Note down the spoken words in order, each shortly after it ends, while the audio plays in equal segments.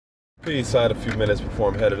Peace. I had a few minutes before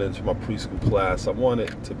I'm headed into my preschool class. I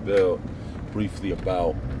wanted to build briefly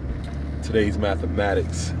about today's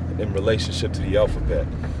mathematics in relationship to the alphabet.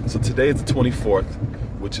 So today is the 24th,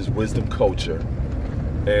 which is wisdom culture.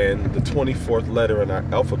 And the 24th letter in our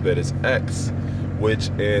alphabet is X, which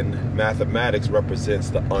in mathematics represents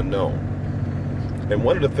the unknown. And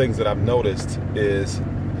one of the things that I've noticed is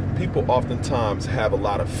people oftentimes have a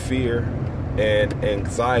lot of fear and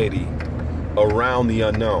anxiety around the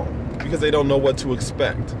unknown because they don't know what to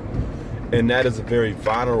expect. And that is a very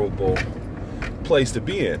vulnerable place to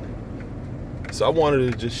be in. So I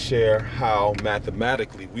wanted to just share how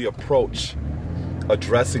mathematically we approach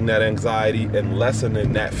addressing that anxiety and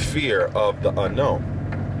lessening that fear of the unknown.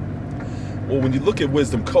 Well, when you look at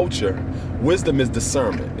wisdom culture, wisdom is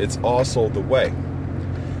discernment. It's also the way.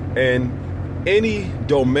 And any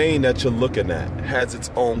domain that you're looking at has its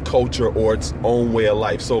own culture or its own way of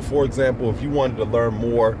life. So for example, if you wanted to learn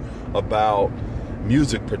more about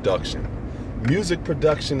music production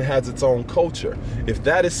has its own culture. If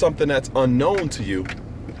that is something that's unknown to you,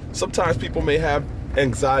 sometimes people may have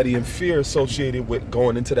anxiety and fear associated with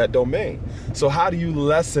going into that domain. So how do you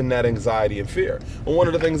lessen that anxiety and fear? Well, one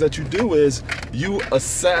of the things that you do is you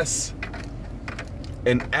assess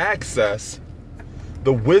and access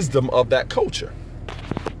the wisdom of that culture.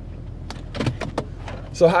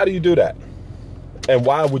 So how do you do that? And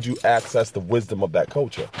why would you access the wisdom of that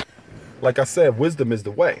culture? Like I said, wisdom is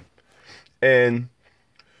the way. And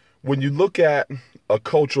when you look at a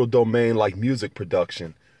cultural domain like music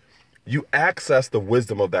production, you access the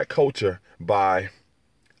wisdom of that culture by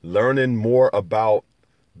learning more about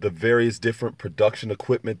the various different production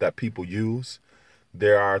equipment that people use.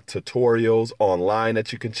 There are tutorials online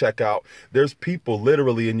that you can check out. There's people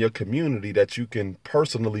literally in your community that you can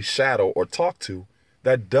personally shadow or talk to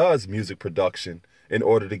that does music production in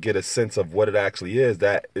order to get a sense of what it actually is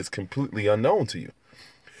that is completely unknown to you.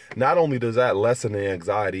 Not only does that lessen the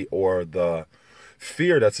anxiety or the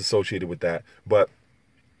fear that's associated with that, but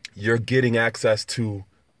you're getting access to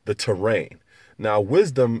the terrain. Now,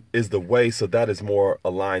 wisdom is the way, so that is more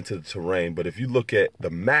aligned to the terrain. But if you look at the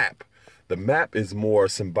map is more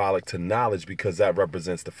symbolic to knowledge because that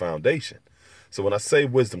represents the foundation. So when I say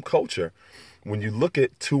wisdom culture, when you look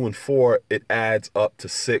at 2 and 4, it adds up to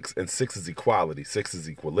 6, and 6 is equality. 6 is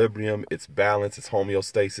equilibrium, it's balance, it's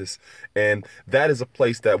homeostasis. And that is a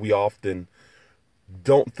place that we often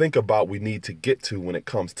don't think about we need to get to when it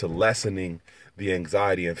comes to lessening the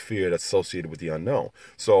anxiety and fear that's associated with the unknown.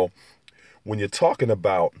 So when you're talking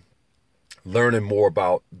about learning more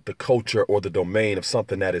about the culture or the domain of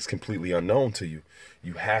something that is completely unknown to you,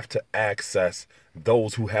 you have to access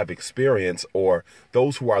those who have experience or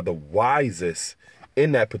those who are the wisest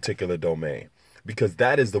in that particular domain, because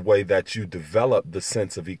that is the way that you develop the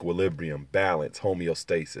sense of equilibrium, balance,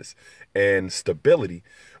 homeostasis, and stability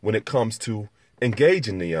when it comes to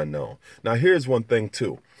engaging the unknown. Now, here's one thing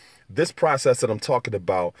too. This process that I'm talking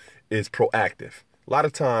about is proactive. A lot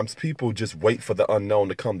of times people just wait for the unknown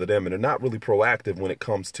to come to them, and they're not really proactive when it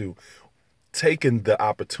comes to taking the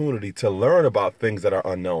opportunity to learn about things that are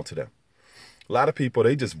unknown to them. A lot of people,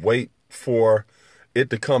 they just wait for it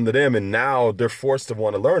to come to them, and now they're forced to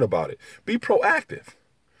want to learn about it. Be proactive.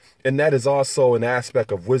 And that is also an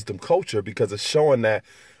aspect of wisdom culture because it's showing that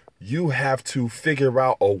you have to figure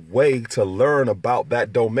out a way to learn about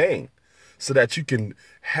that domain so that you can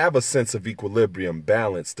have a sense of equilibrium,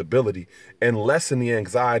 balance, stability, and lessen the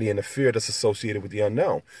anxiety and the fear that's associated with the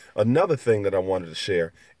unknown. Another thing that I wanted to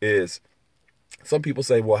share is some people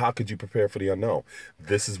say, well, how could you prepare for the unknown?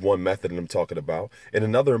 This is one method that I'm talking about. And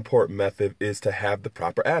another important method is to have the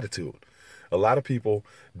proper attitude. A lot of people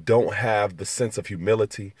don't have the sense of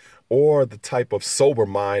humility or the type of sober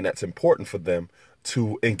mind that's important for them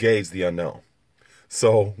to engage the unknown.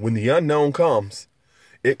 So when the unknown comes,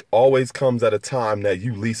 it always comes at a time that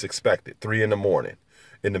you least expect it, 3 in the morning,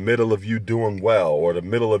 in the middle of you doing well or the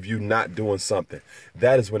middle of you not doing something.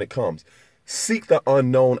 That is when it comes. Seek the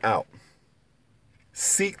unknown out.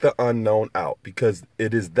 Seek the unknown out, because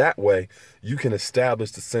it is that way you can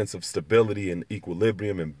establish the sense of stability and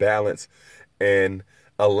equilibrium and balance and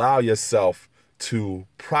allow yourself to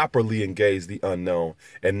properly engage the unknown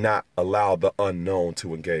and not allow the unknown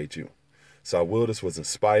to engage you. So I will, this was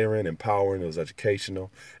inspiring, empowering, it was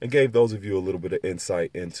educational, and gave those of you a little bit of insight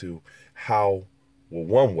into how, well,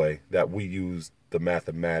 one way that we use the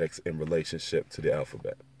mathematics in relationship to the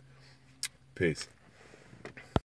alphabet. Peace.